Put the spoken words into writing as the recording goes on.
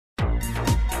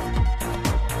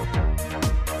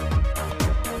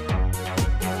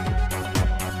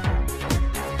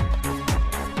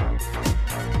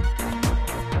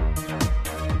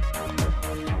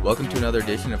Welcome to another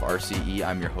edition of RCE.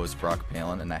 I'm your host, Brock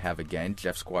Palin, and I have again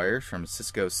Jeff Squires from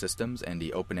Cisco Systems and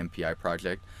the OpenMPI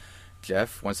project.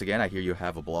 Jeff, once again, I hear you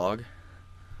have a blog.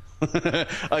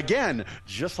 Again,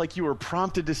 just like you were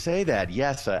prompted to say that,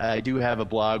 yes, I do have a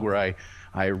blog where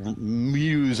I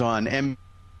muse on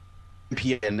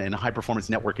MP and high-performance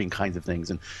networking kinds of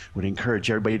things, and would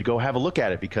encourage everybody to go have a look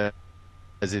at it because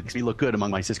it makes me look good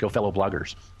among my Cisco fellow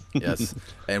bloggers. Yes,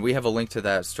 and we have a link to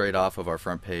that straight off of our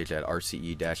front page at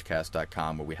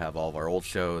rce-cast.com, where we have all of our old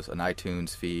shows, an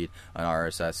iTunes feed, an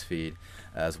RSS feed,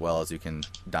 as well as you can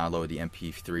download the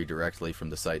MP3 directly from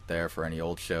the site there for any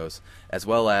old shows, as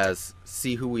well as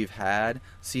see who we've had,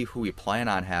 see who we plan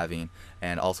on having,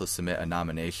 and also submit a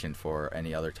nomination for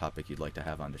any other topic you'd like to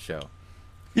have on the show.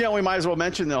 Yeah, we might as well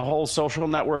mention the whole social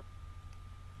network.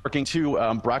 Working too,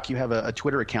 Brock, you have a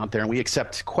Twitter account there, and we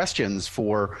accept questions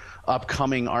for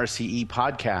upcoming RCE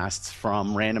podcasts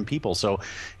from random people. So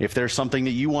if there's something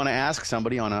that you want to ask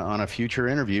somebody on a future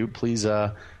interview, please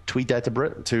tweet that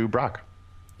to Brock.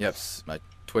 Yes, my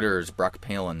Twitter is Brock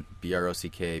Palin,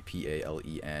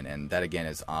 BrockPalen, and that again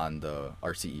is on the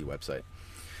RCE website.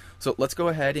 So let's go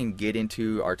ahead and get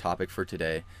into our topic for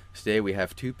today. Today we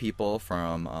have two people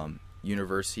from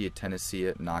University of Tennessee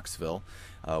at Knoxville.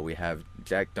 We have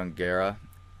Jack Dongarra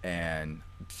and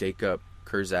Jacob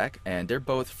Kurzak, and they're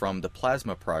both from the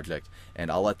Plasma project, and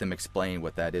I'll let them explain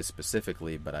what that is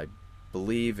specifically, but I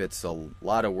believe it's a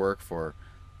lot of work for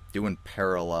doing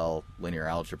parallel linear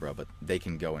algebra, but they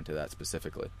can go into that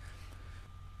specifically.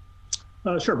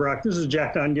 Sure, Brock. This is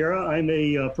Jack Dongarra. I'm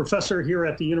a professor here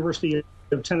at the University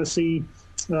of Tennessee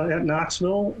at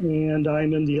Knoxville, and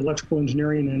I'm in the Electrical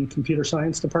Engineering and Computer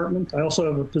Science Department. I also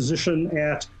have a position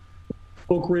at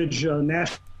Oak Ridge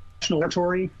National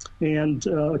Laboratory, and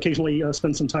occasionally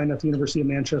spend some time at the University of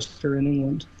Manchester in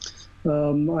England.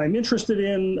 I'm interested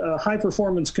in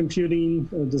high-performance computing,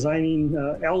 designing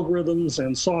algorithms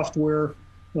and software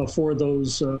for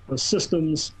those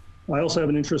systems. I also have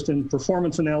an interest in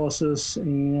performance analysis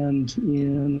and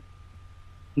in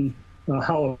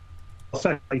how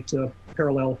affect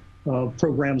parallel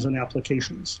programs and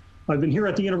applications. I've been here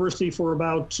at the university for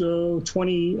about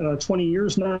 20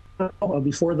 years now.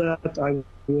 Before that, I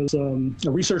was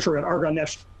a researcher at Argonne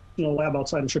National Lab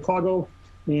outside of Chicago,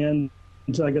 and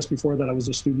I guess before that I was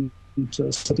a student at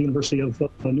the University of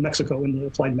New Mexico in the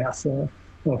applied math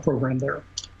program there.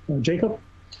 Jacob?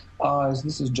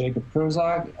 This is Jacob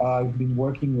Kurzak. I've been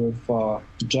working with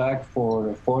Jack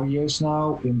for 4 years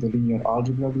now in the linear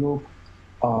algebra group.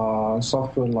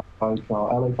 Software like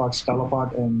LAPAC,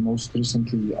 Scalapac, and most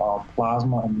recently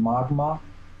Plasma and Magma.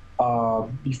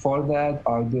 Before that,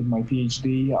 I did my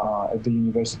Ph.D. At the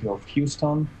University of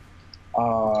Houston,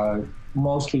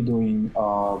 mostly doing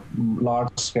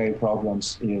large-scale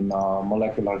problems in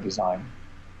molecular design.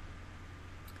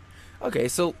 Okay,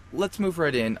 so let's move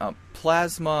right in.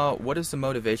 Plasma, what is the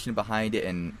motivation behind it,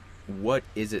 and what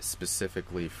is it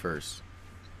specifically first?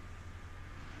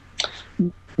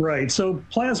 Right. So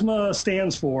Plasma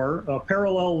stands for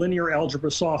Parallel Linear Algebra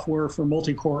Software for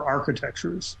Multicore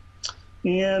Architectures.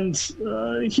 And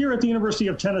here at the University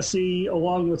of Tennessee,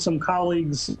 along with some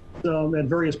colleagues at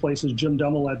various places, Jim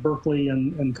Dummel at Berkeley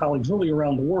and colleagues really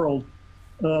around the world,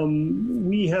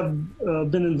 we have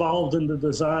been involved in the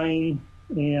design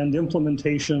and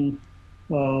implementation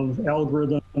of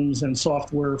algorithms and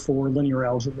software for linear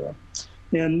algebra.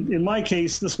 And in my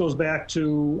case, this goes back to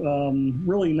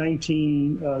really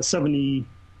 1970,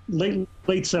 late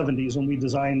 70s, when we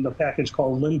designed a package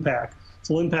called LinPack.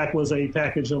 So LinPack was a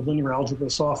package of linear algebra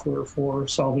software for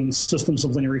solving systems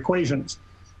of linear equations.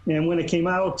 And when it came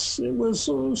out, it was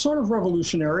sort of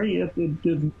revolutionary.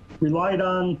 It relied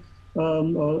on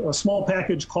a small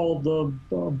package called the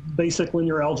Basic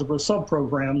Linear Algebra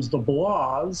Subprograms, the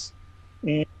BLAS.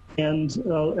 And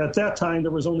at that time,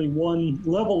 there was only one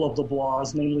level of the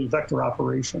BLAS, namely vector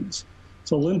operations.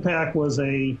 So LinPack was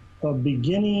a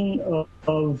beginning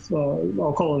of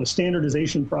I'll call it a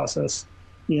standardization process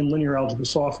in linear algebra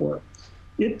software.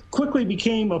 It quickly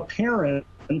became apparent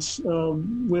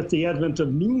with the advent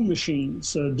of new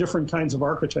machines, different kinds of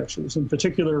architectures, in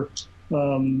particular,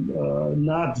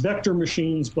 not vector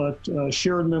machines, but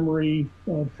shared memory,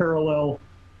 parallel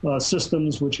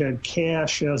systems which had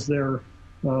cache as their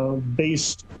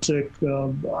basic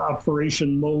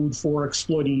operation mode for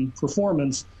exploiting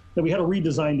performance, that we had to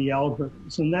redesign the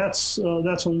algorithms. And that's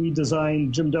when we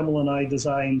designed, Jim Dummel and I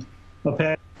designed a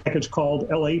package called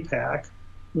LAPAC,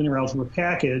 Linear Algebra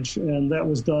Package, and that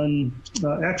was done, it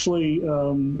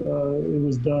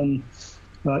was done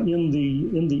in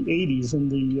the 80s, in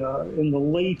the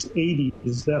late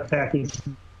 80s, that package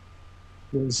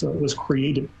was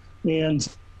created. And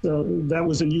that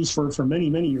was in use for many,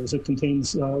 many years. It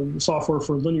contains software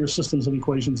for linear systems of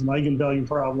equations and eigenvalue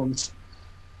problems,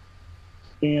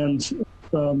 and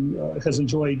has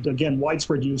enjoyed, again,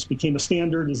 widespread use, became a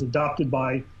standard, is adopted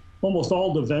by almost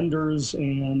all the vendors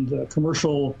and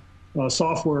commercial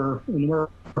software and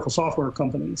numerical software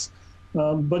companies.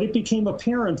 But it became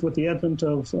apparent with the advent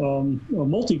of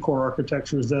multicore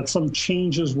architectures that some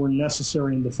changes were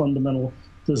necessary in the fundamental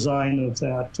design of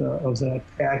that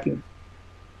package,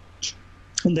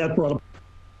 and that brought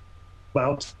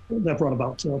about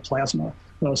Plasma.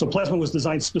 So Plasma was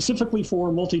designed specifically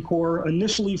for multicore,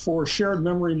 initially for shared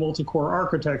memory multicore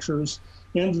architectures,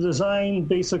 and the design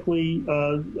basically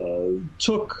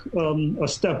took a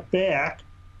step back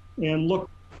and looked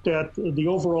at the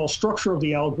overall structure of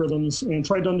the algorithms and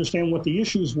tried to understand what the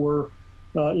issues were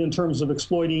in terms of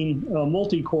exploiting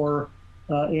multicore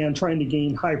and trying to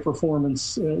gain high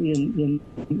performance in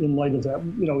light of that.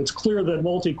 You know, it's clear that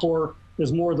multicore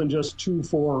is more than just 2,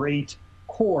 4, or 8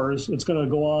 cores. It's going to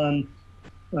go on.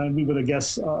 We would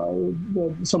guess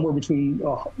somewhere between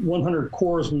 100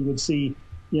 cores we would see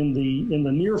in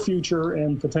the near future,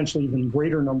 and potentially even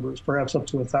greater numbers, perhaps up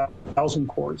to 1,000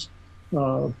 cores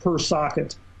per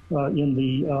socket in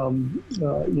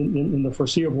the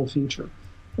foreseeable future.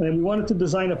 And we wanted to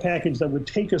design a package that would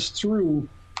take us through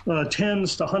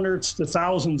tens to hundreds to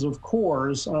thousands of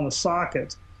cores on a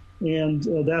socket, and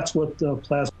that's what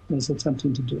Plasma is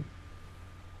attempting to do.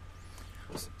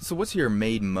 So what's your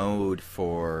main mode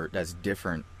that's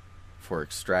different for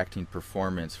extracting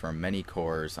performance from many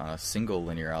cores on a single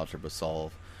linear algebra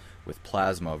solve with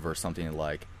Plasma versus something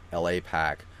like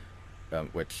LAPACK,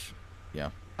 which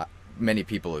many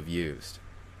people have used?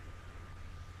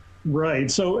 Right.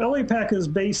 So LAPACK is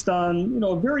based on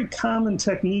a very common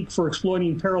technique for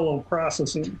exploiting parallel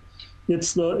processing.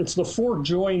 It's the fork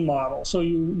join model. So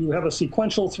you have a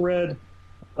sequential thread.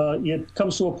 It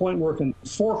comes to a point where it can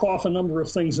fork off a number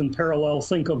of things in parallel.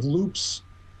 Think of loops,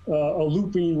 a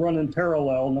loop being run in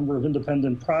parallel, a number of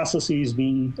independent processes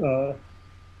being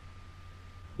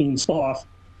spun off,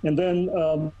 and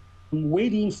then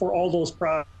waiting for all those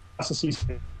processes.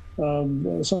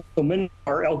 So many of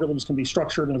our algorithms can be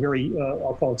structured in a very,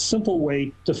 I'll call it, simple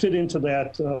way to fit into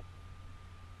that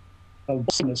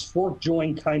this fork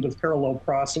join kind of parallel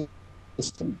process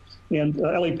system. And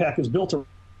LAPACK is built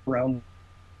around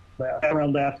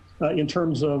that in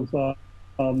terms of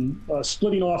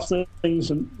splitting off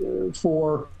things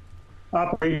for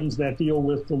operations that deal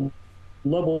with the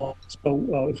level.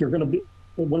 So if you're going to be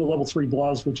one of the level 3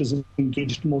 laws, which is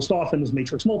engaged most often, is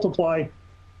matrix multiply.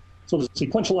 So the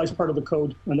sequentialized part of the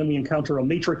code, and then we encounter a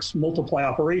matrix multiply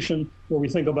operation where we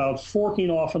think about forking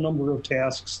off a number of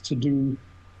tasks to do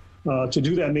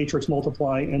that matrix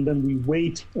multiply, and then we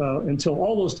wait until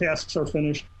all those tasks are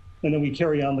finished, and then we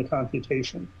carry on the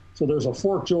computation. So there's a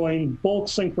fork join, bulk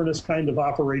synchronous kind of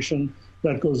operation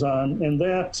that goes on, and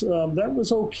that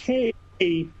was okay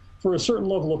for a certain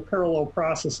level of parallel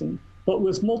processing. But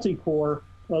with multicore,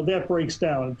 that breaks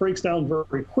down. It breaks down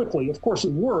very quickly. Of course,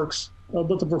 it works,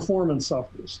 but the performance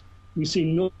suffers. We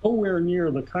see nowhere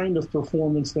near the kind of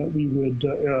performance that we would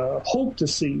hope to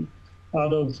see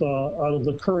out of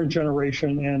the current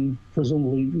generation and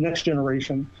presumably next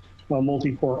generation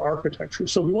multi-core architecture.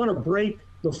 So we want to break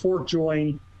the fork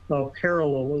join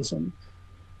parallelism.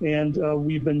 And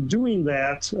we've been doing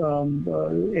that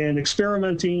and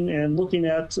experimenting and looking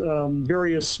at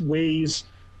various ways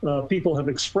people have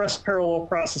expressed parallel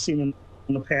processing in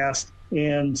the past.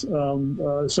 And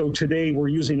so today we're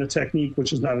using a technique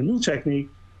which is not a new technique,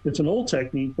 it's an old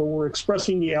technique, but we're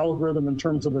expressing the algorithm in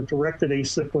terms of a directed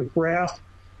acyclic graph.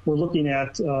 We're looking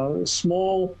at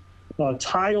small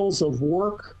tiles of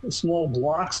work, small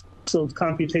blocks of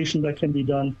computation that can be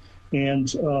done,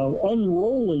 and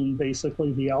unrolling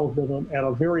basically the algorithm at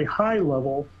a very high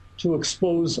level to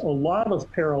expose a lot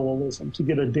of parallelism, to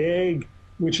get a DAG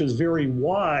which is very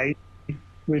wide,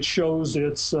 which shows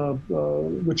its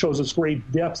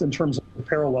great depth in terms of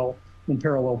parallel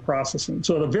processing.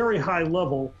 So at a very high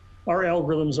level, our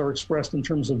algorithms are expressed in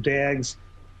terms of DAGs,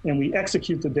 and we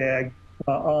execute the DAG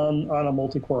on a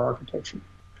multi-core architecture.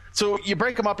 So you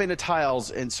break them up into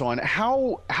tiles and so on.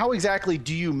 How exactly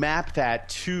do you map that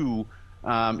to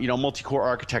multi-core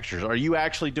architectures? Are you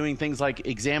actually doing things like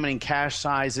examining cache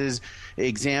sizes,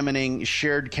 examining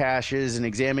shared caches, and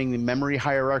examining the memory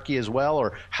hierarchy as well,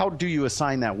 or how do you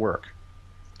assign that work?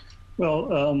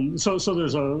 Well, so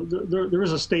there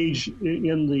is a stage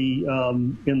in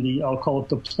the I'll call it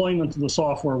deployment of the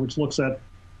software, which looks at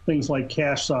things like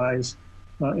cache size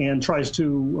and tries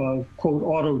to quote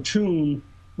auto-tune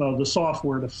the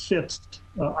software to fit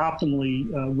optimally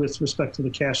with respect to the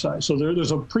cache size. So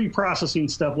there's a pre-processing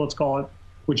step, let's call it,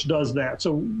 which does that.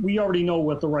 So we already know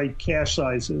what the right cache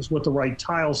size is, what the right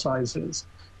tile size is.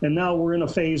 And now we're in a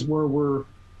phase where we're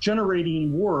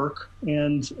generating work.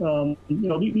 And,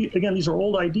 again, these are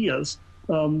old ideas.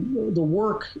 The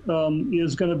work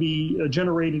is going to be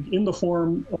generated in the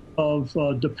form of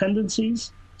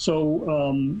dependencies.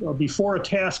 So before a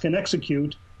task can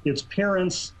execute, its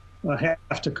parents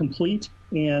have to complete.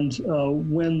 And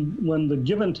when the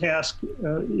given task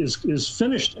is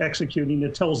finished executing,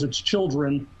 it tells its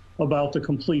children about the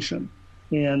completion.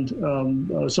 And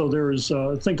so there's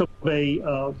think of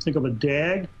a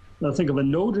DAG. Think of a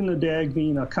node in a DAG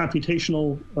being a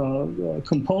computational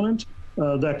component.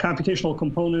 That computational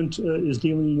component is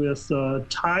dealing with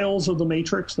tiles of the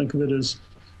matrix. Think of it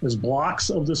as blocks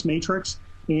of this matrix.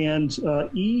 And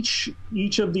each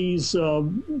of these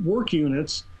work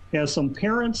units has some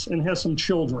parents and has some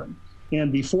children. And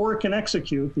before it can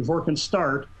execute, before it can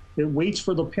start, it waits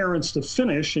for the parents to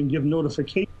finish and give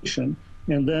notification,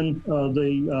 and then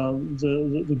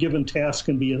the given task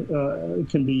can be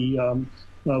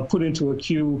put into a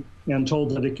queue and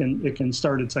told that it can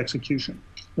start its execution.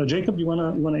 Jacob, you want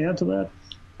to add to that?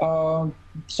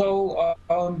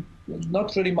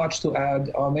 Not really much to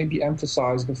add. Maybe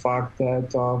emphasize the fact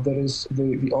that there is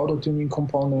the auto-tuning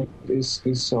component is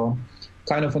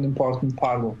kind of an important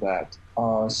part of that.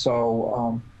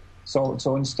 So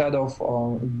instead of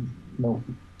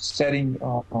setting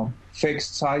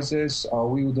fixed sizes,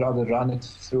 we would rather run it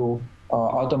through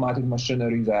automatic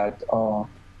machinery that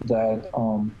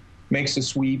makes a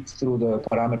sweep through the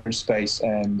parameter space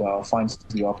and finds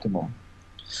the optimum.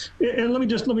 And let me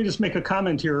just make a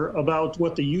comment here about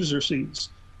what the user sees.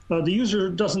 The user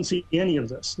doesn't see any of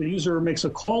this. The user makes a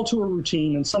call to a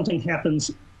routine, and something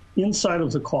happens inside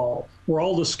of the call, where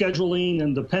all the scheduling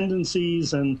and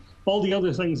dependencies and all the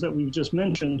other things that we've just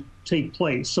mentioned take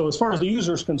place. So as far as the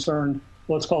user is concerned,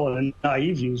 let's call it a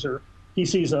naive user. He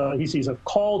sees a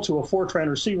call to a Fortran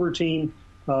or C routine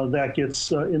that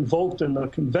gets invoked in the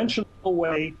conventional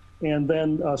way, and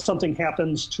then something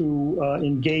happens to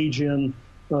engage in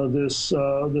this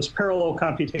parallel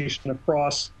computation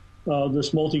across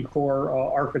this multi-core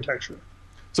architecture.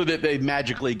 So that they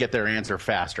magically get their answer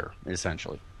faster,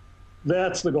 essentially.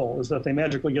 That's the goal, is that they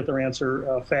magically get their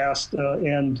answer fast,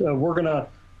 and we're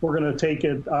gonna take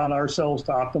it on ourselves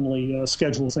to optimally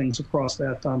schedule things across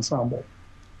that ensemble.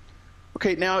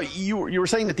 Okay, now you were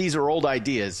saying that these are old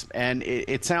ideas, and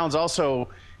it sounds also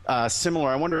similar.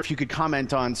 I wonder if you could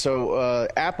comment on. So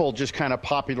Apple just kind of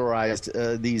popularized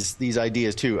these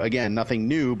ideas too. Again, nothing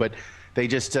new, but they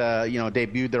just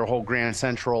debuted their whole Grand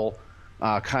Central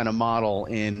kind of model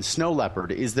in Snow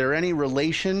Leopard. Is there any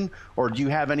relation, or do you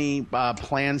have any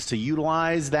plans to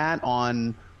utilize that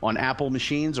on Apple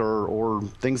machines or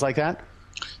things like that?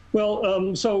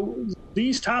 Well, so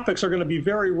these topics are going to be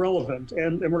very relevant,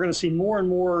 and we're going to see more and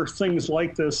more things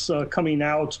like this coming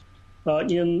out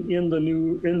in the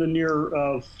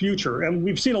near future. And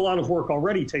we've seen a lot of work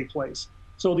already take place.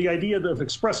 So the idea of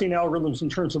expressing algorithms in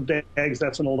terms of DAGs,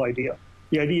 that's an old idea.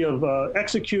 The idea of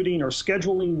executing or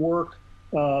scheduling work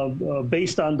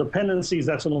based on dependencies,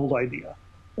 that's an old idea.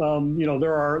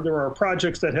 There are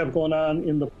projects that have gone on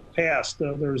in the past.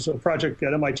 There's a project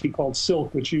at MIT called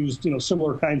Silk, which used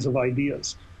similar kinds of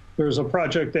ideas. There's a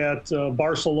project at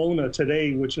Barcelona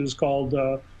today, which is called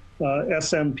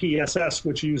SMPSS,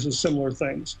 which uses similar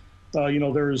things. We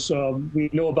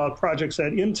know about projects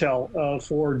at Intel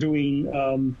for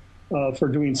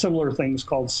doing similar things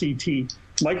called CT.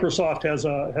 Microsoft has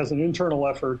an internal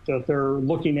effort that they're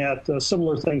looking at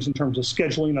similar things in terms of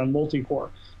scheduling on multicore.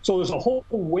 So there's a whole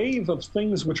wave of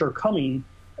things which are coming,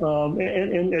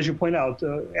 and as you point out,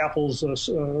 Apple's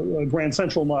Grand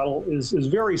Central model is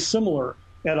very similar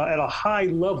at a high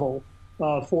level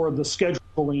for the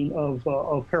scheduling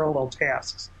of parallel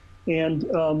tasks. And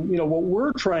what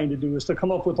we're trying to do is to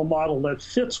come up with a model that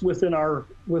fits within our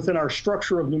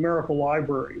structure of numerical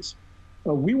libraries.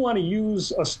 We want to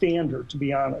use a standard, to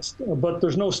be honest, but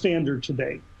there's no standard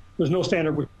today. There's no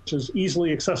standard which is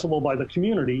easily accessible by the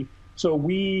community. So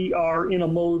we are in a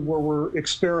mode where we're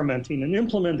experimenting and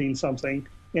implementing something,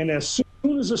 and as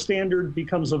soon as a standard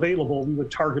becomes available, we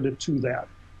would target it to that.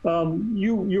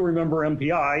 You remember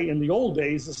MPI. In the old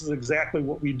days, this is exactly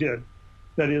what we did.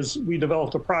 That is, we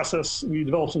developed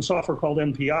some software called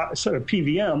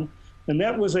PVM, and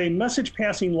that was a message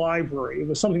passing library. It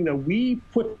was something that we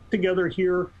put together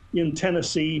here in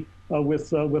Tennessee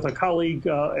with a colleague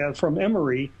from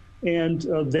Emory, and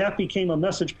that became a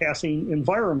message passing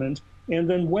environment. And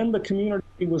then when the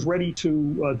community was ready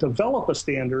to develop a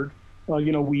standard,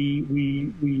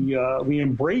 we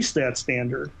embraced that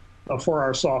standard for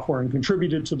our software and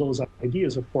contributed to those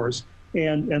ideas, of course.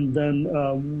 And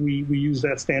then we use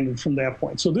that standard from that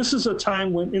point. So this is a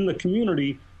time when in the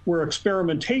community where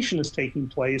experimentation is taking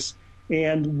place,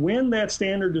 and when that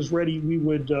standard is ready, we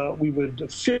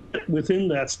would fit within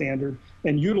that standard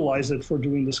and utilize it for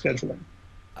doing the scheduling.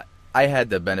 I had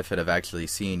the benefit of actually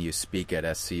seeing you speak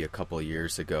at SC a couple of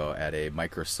years ago at a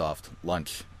Microsoft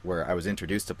lunch where I was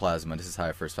introduced to Plasma. This is how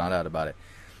I first found out about it.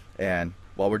 And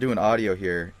while we're doing audio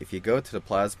here, if you go to the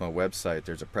Plasma website,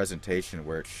 there's a presentation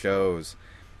where it shows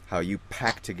how you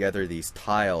pack together these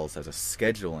tiles as a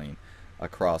scheduling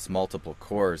across multiple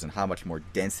cores and how much more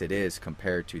dense it is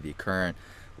compared to the current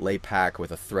lay pack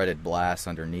with a threaded blast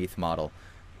underneath model.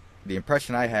 The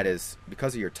impression I had is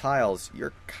because of your tiles,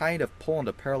 you're kind of pulling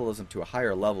the parallelism to a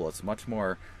higher level. It's much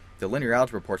more, the linear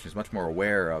algebra portion is much more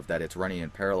aware of that it's running in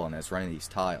parallel and it's running these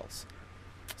tiles.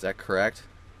 Is that correct?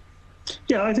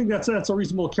 Yeah, I think that's a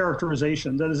reasonable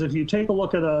characterization. That is, if you take a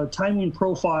look at a timing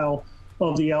profile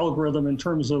of the algorithm in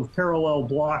terms of parallel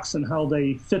blocks and how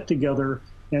they fit together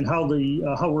and how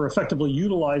we're effectively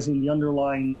utilizing the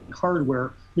underlying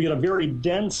hardware, we get a very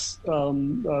dense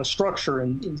structure.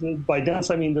 And by dense,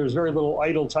 I mean there's very little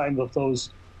idle time of those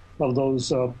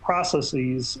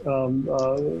processes, and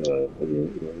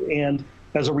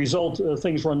as a result,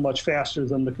 things run much faster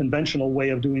than the conventional way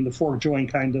of doing the fork join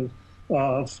kind of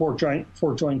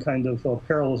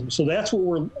parallelism. So that's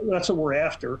what we're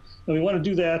after, and we want to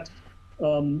do that.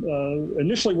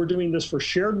 Initially, we're doing this for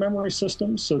shared memory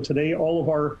systems. So today, all of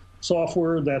our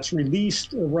software that's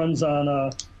released runs on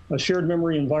a shared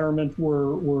memory environment.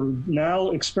 We're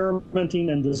now experimenting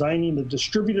and designing the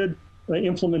distributed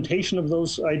implementation of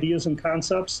those ideas and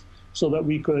concepts so that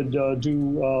we could do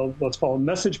what's called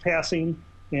message passing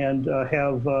and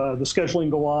have the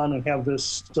scheduling go on and have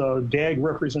this DAG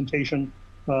representation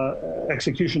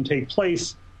execution take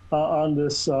place on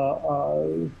this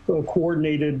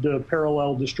coordinated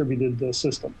parallel distributed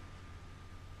system.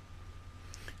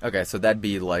 Okay, so that'd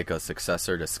be like a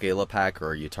successor to Scala-Pack, or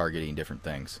are you targeting different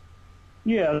things?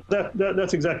 Yeah,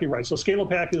 that's exactly right. So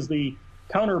Scala-Pack is the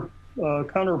counter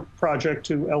project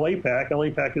to LA-Pack.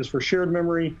 LA-Pack is for shared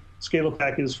memory.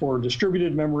 Scala-Pack is for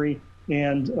distributed memory.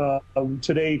 And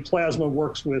today, Plasma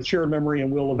works with shared memory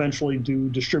and will eventually do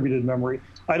distributed memory.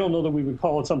 I don't know that we would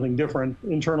call it something different.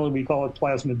 Internally, we call it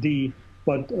Plasma D,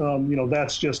 but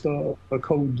that's just a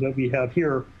code that we have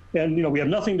here. And we have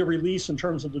nothing to release in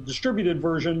terms of the distributed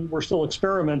version. We're still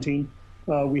experimenting.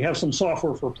 We have some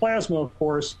software for Plasma, of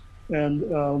course, and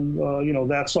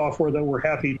that software that we're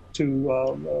happy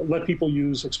to let people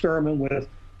use, experiment with,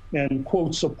 and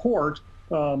quote support.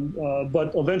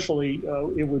 But eventually,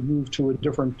 it would move to a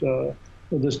different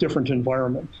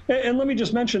environment. And let me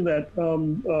just mention that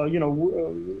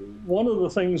one of the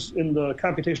things in the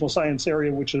computational science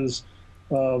area, which is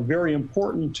very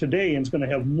important today and is going to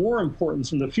have more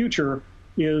importance in the future,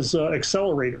 is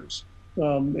accelerators.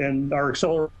 And our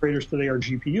accelerators today are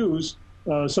GPUs.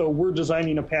 So we're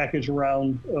designing a package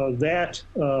around that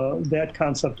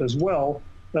concept as well.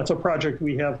 That's a project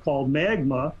we have called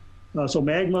Magma. So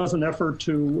Magma is an effort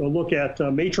to look at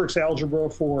matrix algebra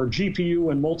for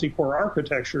GPU and multi-core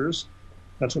architectures.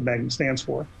 That's what Magma stands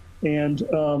for. And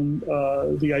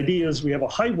the idea is we have a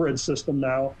hybrid system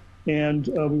now, and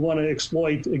we want to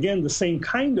exploit, again, the same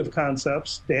kind of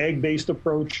concepts, DAG-based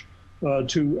approach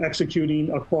to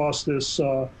executing across this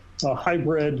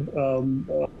hybrid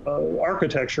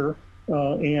architecture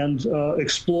and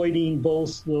exploiting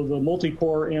both the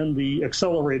multi-core and the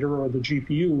accelerator or the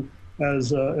GPU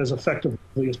as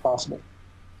effectively as possible.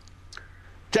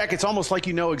 Jack, it's almost like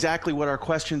you know exactly what our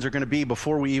questions are going to be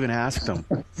before we even ask them.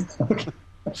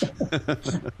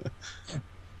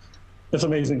 It's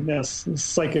amazing, yes, the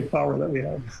psychic power that we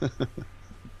have.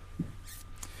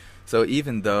 So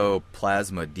even though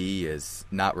Plasma D is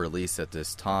not released at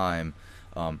this time,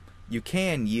 you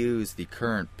can use the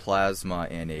current Plasma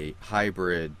in a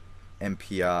hybrid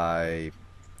MPI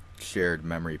shared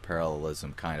memory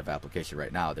parallelism kind of application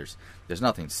right now. There's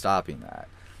nothing stopping that.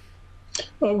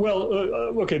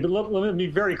 Okay, but let me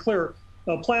be very clear.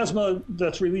 Plasma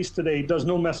that's released today does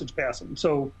no message passing.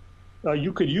 So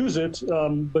you could use it,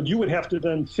 but you would have to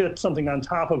then fit something on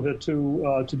top of it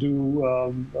to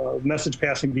do message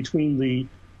passing between the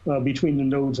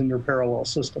nodes in your parallel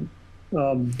system.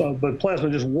 But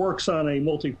Plasma just works on a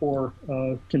multi-core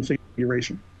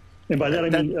configuration, and by that I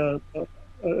mean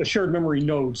a shared memory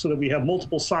node, so that we have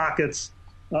multiple sockets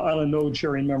on a node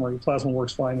sharing memory. Plasma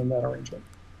works fine in that arrangement.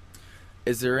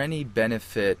 Is there any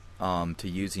benefit to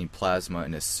using Plasma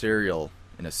in a serial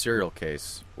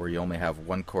case where you only have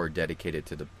one core dedicated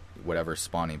to the whatever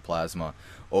spawning plasma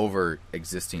over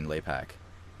existing LAPAC?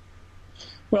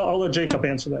 Well, I'll let Jacob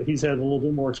answer that. He's had a little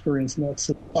bit more experience in that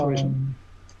situation.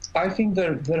 I think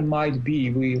there might be.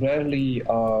 We rarely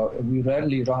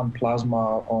run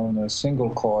plasma on a single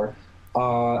core.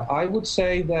 I would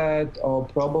say that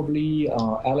probably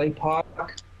LAPAC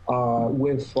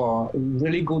with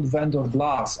really good vendor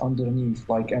glass underneath,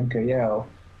 like MKL,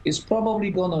 is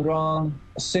probably going to run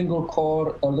a single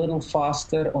core a little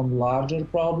faster on larger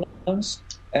problems,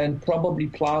 and probably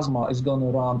plasma is going to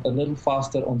run a little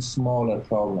faster on smaller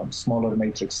problems, smaller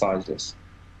matrix sizes.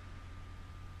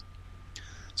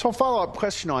 So a follow-up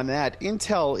question on that.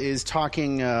 Intel is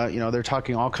talking, they're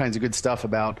talking all kinds of good stuff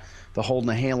about the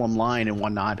Holden-Halem line and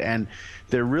whatnot, and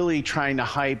they're really trying to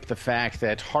hype the fact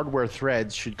that hardware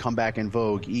threads should come back in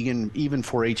vogue, even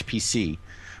for HPC,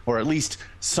 or at least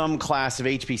some class of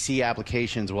HPC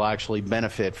applications will actually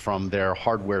benefit from their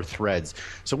hardware threads.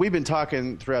 So we've been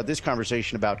talking throughout this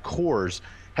conversation about cores.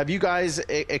 Have you guys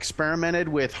experimented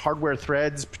with hardware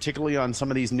threads, particularly on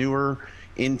some of these newer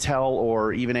Intel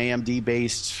or even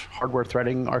AMD-based hardware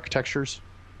threading architectures?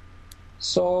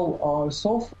 So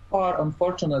far,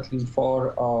 unfortunately,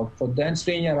 for dense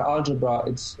linear algebra,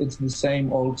 it's the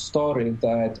same old story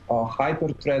that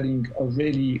hyperthreading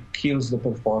really kills the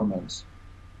performance,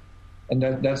 and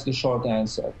that's the short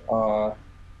answer.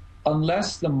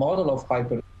 Unless the model of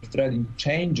hyperthreading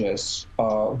changes,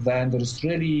 then there's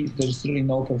really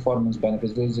no performance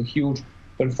benefit. There's a huge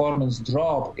performance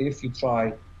drop if you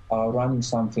try running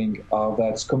something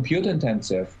that's compute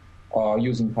intensive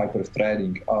using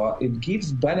hyperthreading. It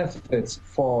gives benefits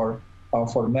for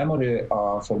memory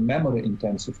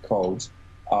intensive codes,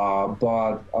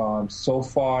 but so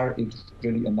far it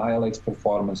really annihilates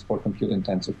performance for compute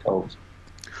intensive codes.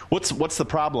 What's the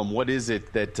problem? What is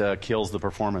it that kills the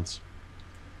performance?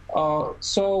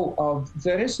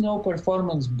 There is no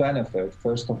performance benefit,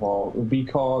 first of all,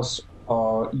 because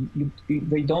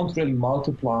they don't really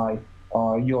multiply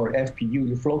your FPU,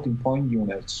 your floating point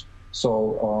units.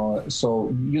 So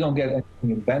you don't get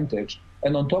any advantage.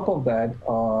 And on top of that,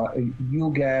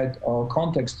 you get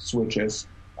context switches,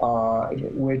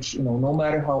 which, no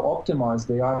matter how optimized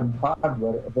they are in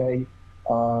hardware, they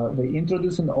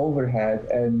introduce an overhead,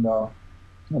 and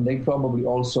they probably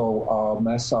also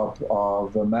mess up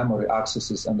the memory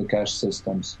accesses and the cache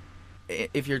systems.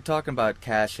 If you're talking about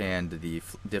cache and the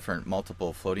different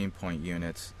multiple floating point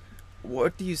units,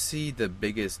 what do you see the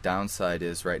biggest downside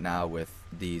is right now with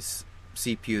these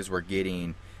CPUs we're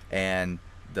getting and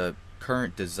the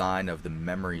current design of the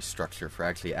memory structure for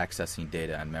actually accessing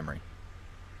data and memory?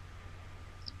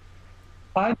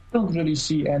 I don't really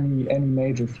see any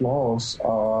major flaws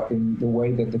in the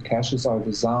way that the caches are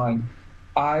designed.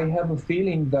 I have a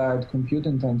feeling that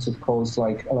compute-intensive codes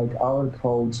like our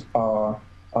codes are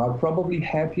probably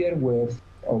happier with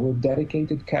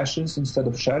dedicated caches instead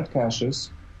of shared caches.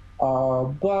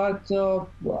 But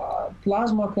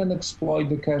Plasma can exploit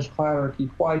the cache hierarchy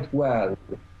quite well.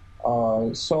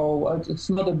 So it's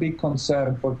not a big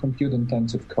concern for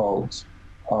compute-intensive codes.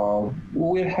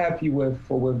 We're happy with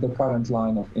the current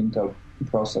line of Intel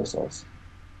processors.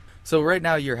 So right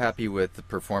now you're happy with the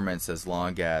performance as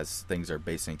long as things are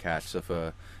based in cache.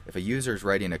 So if a user is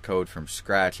writing a code from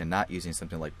scratch and not using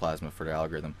something like Plasma for their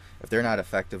algorithm, if they're not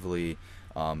effectively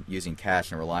using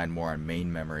cache and relying more on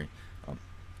main memory,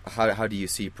 how do you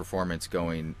see performance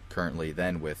going currently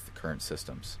then with current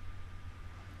systems?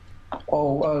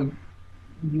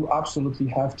 You absolutely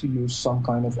have to use some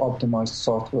kind of optimized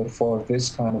software for this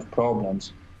kind of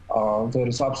problems. There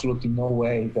is absolutely no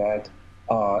way that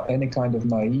any kind of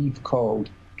naive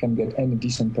code can get any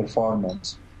decent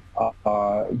performance.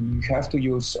 You have to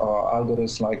use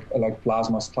algorithms like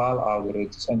Plasma style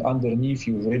algorithms, and underneath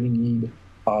you really need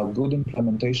good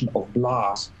implementation of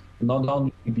BLAS, not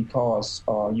only because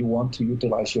you want to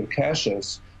utilize your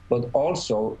caches, but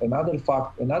also another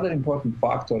important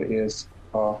factor is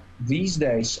these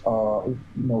days,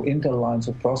 Intel lines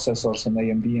of processors and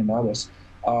AMD and others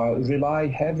rely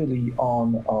heavily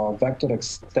on vector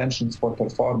extensions for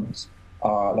performance,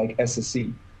 like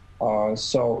SSE.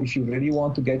 So if you really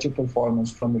want to get your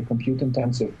performance from your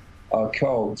compute-intensive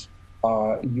codes,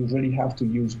 you really have to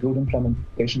use good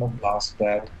implementation of BLAS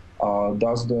that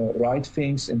does the right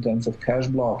things in terms of cache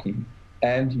blocking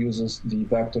and uses the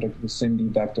SIMD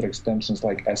vector extensions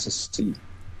like SSE.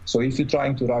 So if you're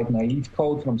trying to write naive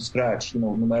code from scratch,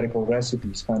 numerical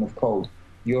recipes kind of code,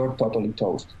 you're totally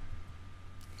toast.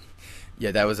 Yeah,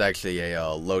 that was actually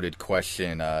a loaded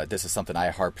question. This is something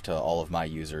I harp to all of my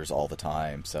users all the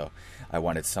time, so I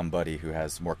wanted somebody who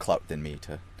has more clout than me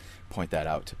to point that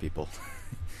out to people.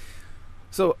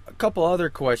 So a couple other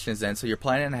questions then. So you're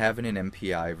planning on having an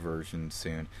MPI version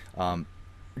soon.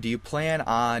 Do you plan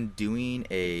on doing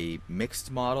a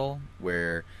mixed model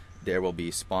where there will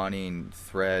be spawning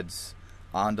threads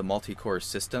on the multi-core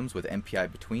systems with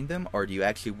MPI between them, or do you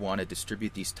actually want to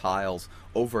distribute these tiles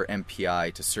over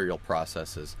MPI to serial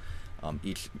processes,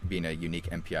 each being a unique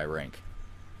MPI rank?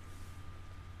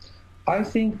 I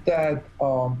think that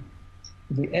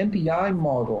the MPI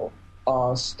model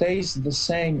stays the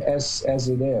same as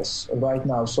it is right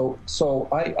now. So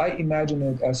I imagine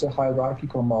it as a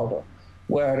hierarchical model,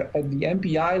 where at the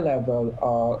MPI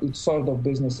level, it's sort of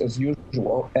business as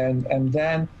usual, and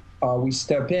then we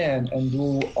step in and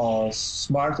do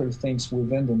smarter things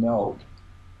within the node,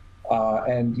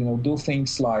 and do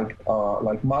things like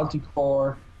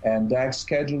multi-core and DAG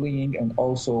scheduling, and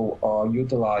also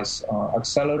utilize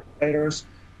accelerators.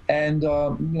 And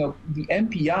the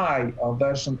MPI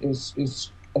version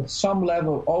is at some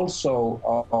level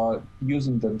also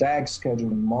using the DAG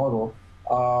scheduling model.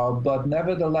 But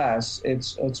nevertheless,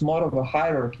 it's more of a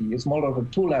hierarchy. It's more of a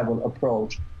two-level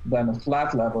approach than a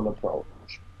flat-level approach.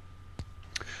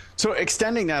 So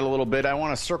extending that a little bit, I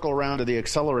want to circle around to the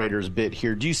accelerators bit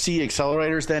here. Do you see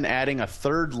accelerators then adding a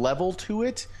third level to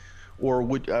it? Or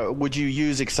would you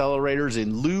use accelerators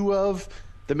in lieu of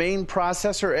the main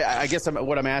processor? I guess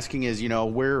what I'm asking is,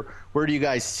 where do you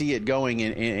guys see it going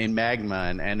in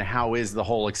Magma, and how is the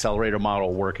whole accelerator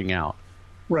model working out?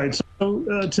 Right.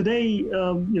 So today,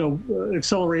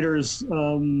 accelerators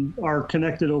are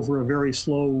connected over a very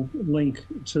slow link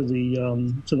to the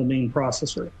main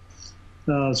processor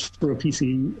through a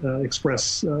PC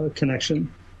Express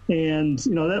connection, and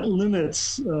that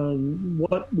limits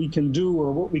what we can do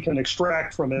or what we can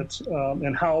extract from it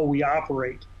and how we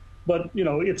operate. But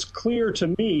it's clear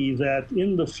to me that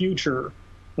in the future,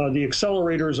 the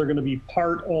accelerators are going to be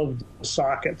part of the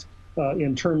socket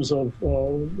in terms of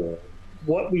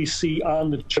what we see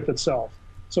on the chip itself.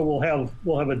 So we'll have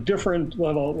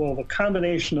a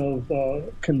combination of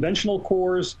conventional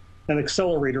cores and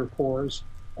accelerator cores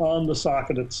on the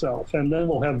socket itself, and then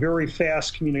we'll have very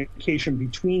fast communication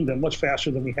between them, much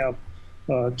faster than we have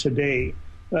today.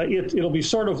 It'll be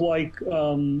sort of like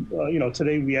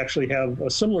today we actually have a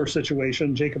similar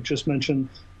situation. Jacob just mentioned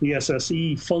the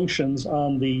SSE functions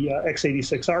on the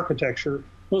x86 architecture.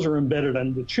 Those are embedded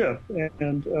on the chip,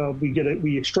 and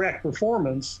we extract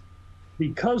performance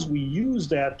because we use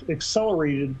that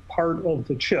accelerated part of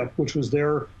the chip, which was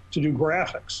there to do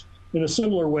graphics. In a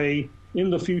similar way, in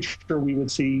the future, we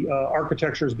would see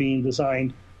architectures being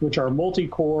designed which are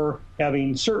multi-core,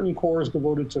 having certain cores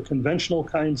devoted to conventional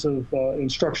kinds of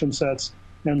instruction sets,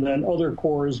 and then other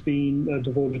cores being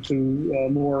devoted to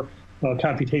more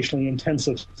computationally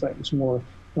intensive things, more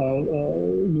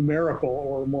numerical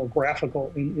or more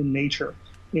graphical in nature.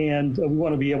 And we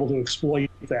want to be able to exploit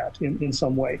that in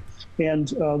some way. And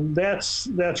that's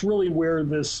really where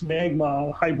this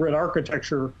Magma hybrid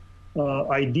architecture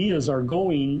ideas are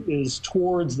going, is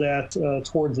towards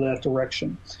that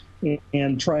direction,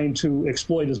 and trying to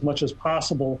exploit as much as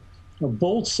possible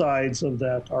both sides of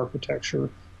that architecture,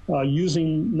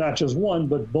 using not just one,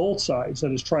 but both sides.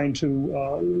 That is, trying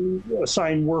to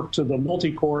assign work to the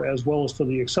multi-core as well as to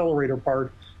the accelerator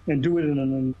part, and do it in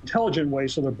an intelligent way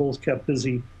so they're both kept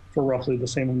busy for roughly the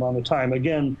same amount of time.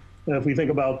 Again, if we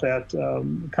think about that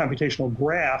computational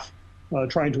graph,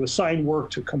 trying to assign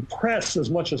work to compress as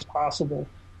much as possible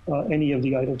any of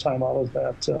the idle time out of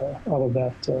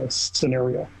that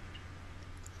scenario.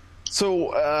 So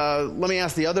let me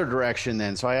ask the other direction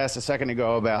then. So I asked a second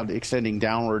ago about extending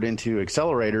downward into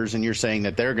accelerators, and you're saying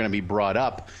that they're going to be brought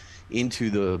up into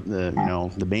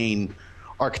the main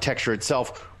architecture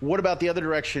itself. What about the other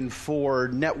direction for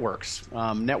networks?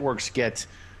 Networks get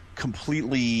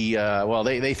completely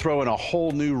they throw in a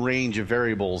whole new range of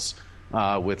variables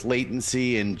with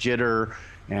latency and jitter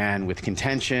and with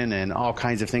contention and all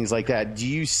kinds of things like that. Do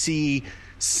you see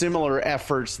similar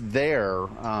efforts there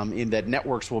in that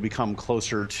networks will become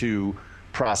closer to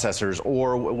processors,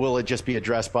 or will it just be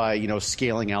addressed by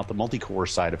scaling out the multi-core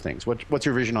side of things? What's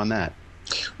your vision on that?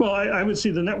 Well, I would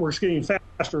see the networks getting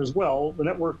faster as well. The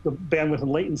bandwidth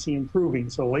and latency improving.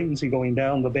 So latency going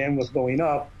down, the bandwidth going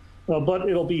up. But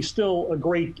it'll be still a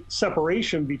great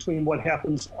separation between what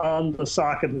happens on the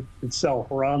socket itself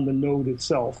or on the node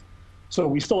itself. So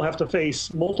we still have to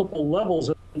face multiple levels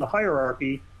in the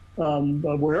hierarchy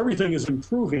where everything is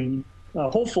improving,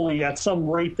 hopefully at some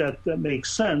rate that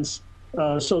makes sense,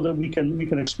 so that we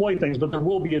can exploit things. But there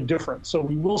will be a difference. So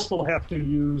we will still have to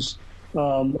use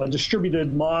a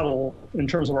distributed model in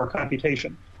terms of our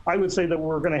computation. I would say that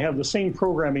we're going to have the same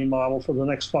programming model for the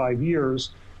next 5 years.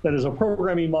 That is a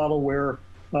programming model where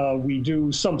We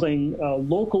do something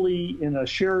locally in a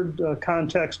shared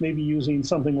context, maybe using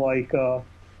something like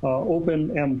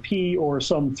OpenMP or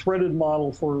some threaded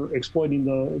model for exploiting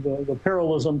the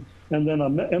parallelism, and then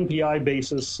an MPI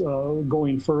basis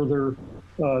going further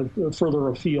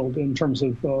afield in terms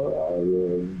of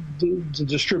the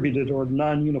distributed or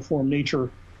non-uniform nature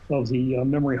of the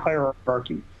memory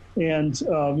hierarchy. And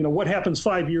what happens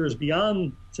 5 years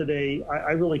beyond today,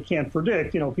 I really can't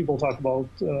predict. People talk about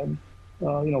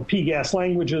PGAS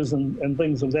languages and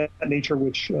things of that nature,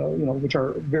 which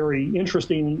are very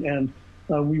interesting, and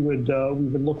we would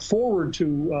look forward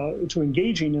to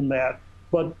engaging in that.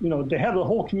 But to have the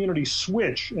whole community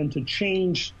switch and to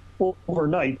change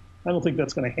overnight, I don't think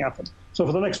that's going to happen. So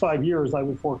for the next 5 years, I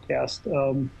would forecast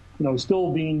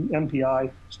still being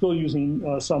MPI, still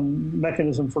using some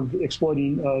mechanism for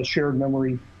exploiting shared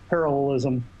memory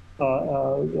parallelism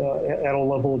at a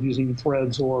level of using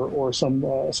threads or some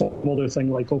other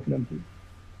thing like OpenMP.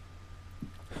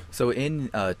 So in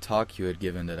a talk you had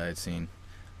given that I had seen,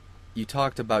 you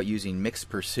talked about using mixed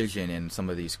precision in some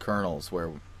of these kernels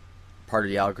where part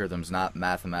of the algorithm is not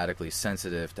mathematically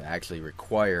sensitive to actually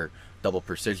require double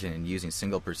precision and using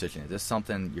single precision. Is this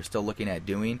something you're still looking at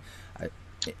doing?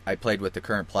 I played with the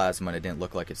current Plasma and it didn't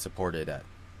look like it supported it.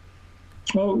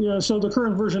 Oh yeah, so the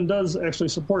current version does actually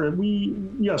support it. We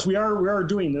are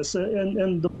doing this,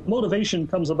 and the motivation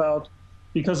comes about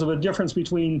because of a difference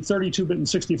between 32-bit and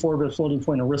 64-bit floating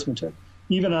point arithmetic.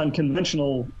 Even on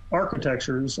conventional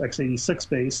architectures, x86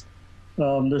 based,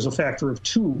 there's a factor of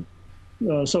 2.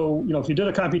 So if you did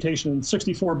a computation in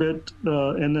 64-bit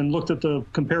and then looked at the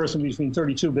comparison between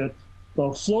 32-bit,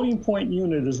 the floating point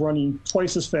unit is running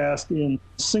twice as fast in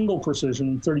single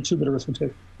precision, 32-bit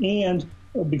arithmetic, and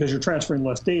because you're transferring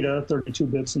less data, 32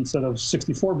 bits instead of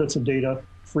 64 bits of data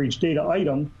for each data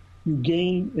item, you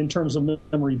gain in terms of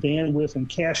memory bandwidth and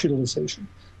cache utilization.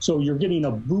 So you're getting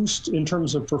a boost in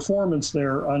terms of performance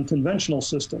there on conventional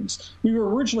systems. We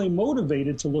were originally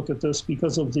motivated to look at this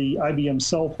because of the IBM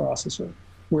cell processor,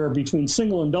 where between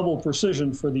single and double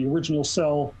precision for the original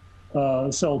cell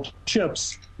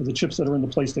chips, the chips that are in the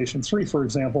PlayStation 3, for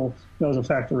example, there's a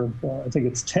factor of, I think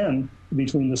it's 10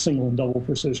 between the single and double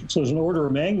precision. So there's an order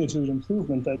of magnitude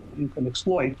improvement that you can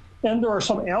exploit. And there are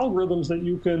some algorithms that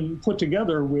you can put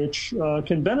together which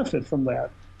can benefit from that.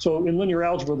 So in linear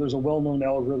algebra, there's a well-known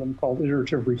algorithm called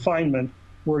iterative refinement,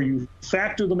 where you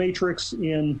factor the matrix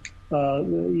in,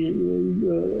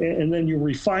 and then you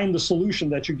refine the solution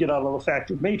that you get out of the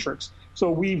factored matrix. So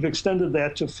we've extended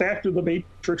that to factor the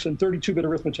matrix in 32-bit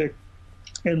arithmetic,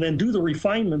 and then do the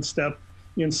refinement step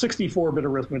in 64-bit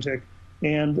arithmetic.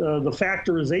 And the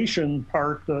factorization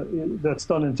part that's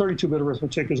done in 32-bit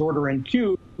arithmetic is order n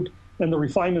cubed, and the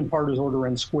refinement part is order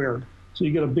n squared. So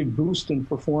you get a big boost in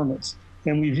performance.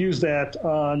 And we've used that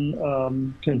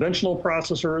on conventional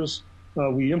processors.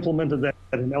 We implemented that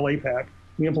in LAPAC.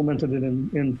 We implemented it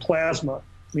in Plasma.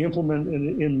 We implemented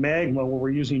it in Magma, where we're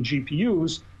using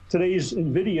GPUs. Today's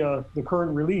NVIDIA, the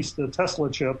current release, the Tesla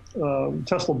chip,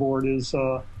 Tesla board is,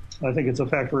 I think it's a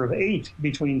factor of 8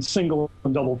 between single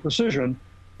and double precision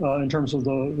in terms of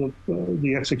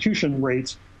the execution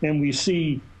rates. And we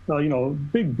see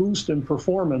big boost in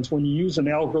performance when you use an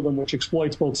algorithm which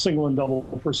exploits both single and double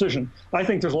precision. I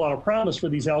think there's a lot of promise for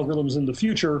these algorithms in the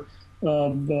future,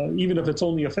 even if it's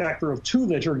only a factor of 2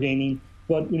 that you're gaining.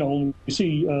 But when you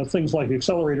see things like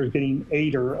accelerators getting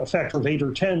 8 or a factor of 8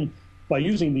 or 10 by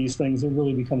using these things, it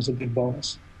really becomes a big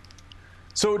bonus.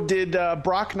 So did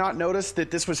Brock not notice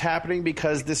that this was happening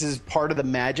because this is part of the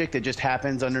magic that just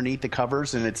happens underneath the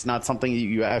covers, and it's not something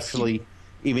you actually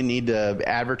even need to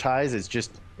advertise? It's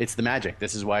the magic.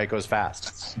 This is why it goes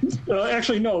fast.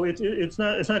 Actually, no, it's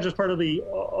not. It's not just part of the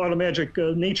automagic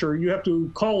nature. You have to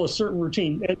call a certain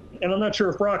routine, and I'm not sure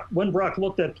if when Brock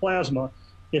looked at Plasma,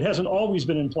 it hasn't always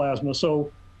been in Plasma. So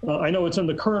I know it's in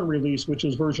the current release, which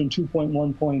is version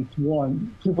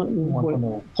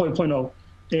 2.1.0,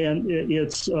 and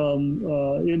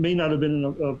it may not have been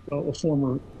in a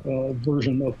former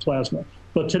version of Plasma,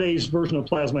 but today's version of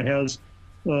Plasma has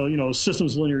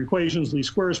systems of linear equations, least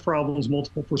squares problems,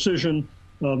 multiple precision,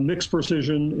 mixed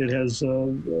precision. It has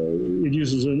it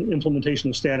uses an implementation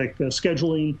of static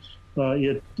scheduling.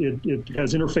 It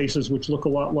has interfaces which look a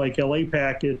lot like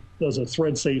LAPAC. It does a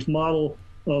thread-safe model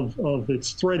of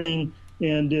its threading,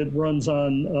 and it runs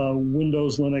on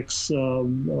Windows, Linux,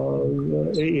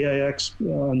 AIX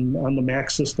on the Mac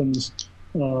systems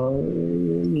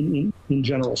in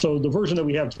general. So the version that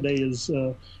we have today is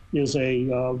a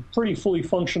pretty fully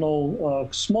functional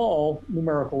small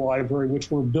numerical library which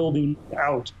we're building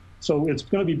out. So it's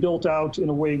going to be built out in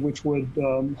a way which would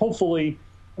hopefully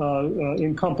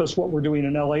encompass what we're doing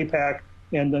in LAPAC,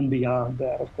 and then beyond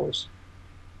that, of course.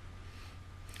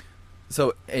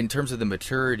 So in terms of the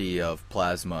maturity of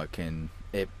plasma, can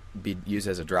it be used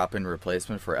as a drop-in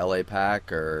replacement for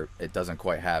LAPAC, or it doesn't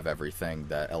quite have everything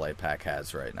that LAPAC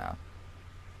has right now?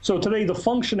 So today the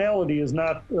functionality is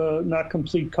not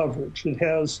complete coverage. It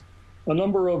has a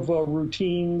number of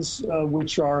routines,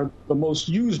 which are the most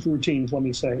used routines, let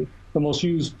me say, the most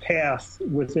used path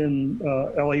within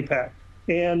LAPAC.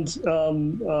 And,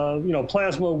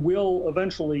 Plasma will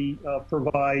eventually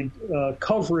provide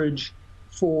coverage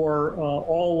for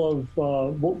all of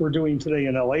what we're doing today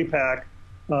in LAPAC,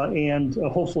 and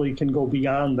hopefully can go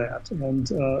beyond that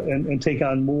and take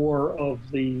on more of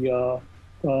the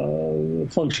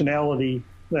functionality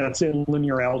that's in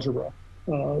linear algebra,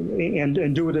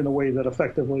 and do it in a way that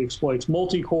effectively exploits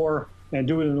multicore, and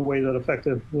do it in a way that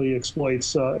effectively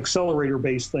exploits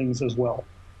accelerator-based things as well.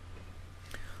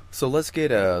 So let's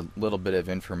get a little bit of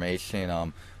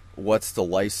information. What's the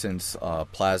license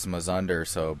Plasma's under?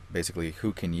 So basically,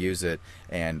 who can use it,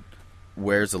 and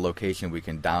where's the location we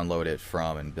can download it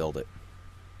from and build it?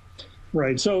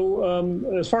 Right. So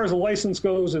as far as the license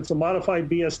goes, it's a modified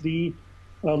BSD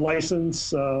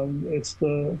license.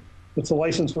 It's a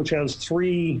license which has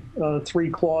three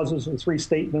clauses or three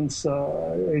statements.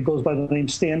 It goes by the name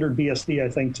Standard BSD, I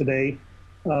think, today.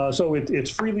 So it's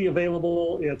freely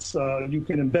available. It's you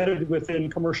can embed it within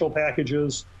commercial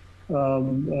packages.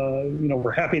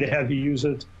 We're happy to have you use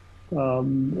it.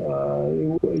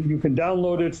 You can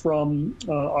download it from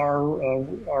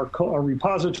our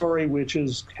repository, which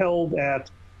is held at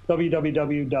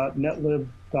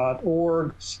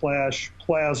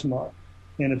www.netlib.org/plasma.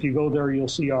 And if you go there, you'll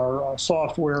see our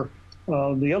software.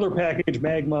 The other package,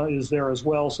 Magma, is there as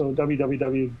well. So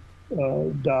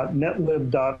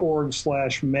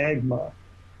www.netlib.org/magma,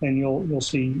 and you'll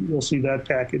see that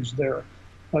package there.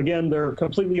 Again, they're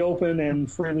completely open and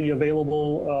freely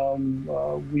available.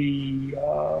 We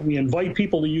invite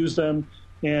people to use them,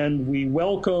 and we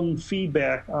welcome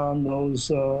feedback on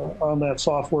that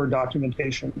software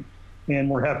documentation. And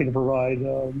we're happy to provide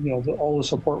all the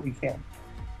support we can.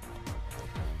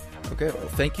 Okay, well,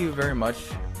 thank you very much,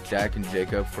 Jack and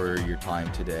Jacob, for your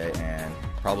time today, and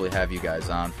probably have you guys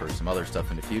on for some other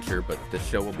stuff in the future. But this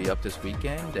show will be up this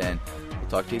weekend, and we'll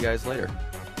talk to you guys later.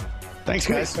 Thanks,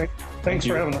 guys. Thanks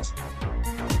for having us.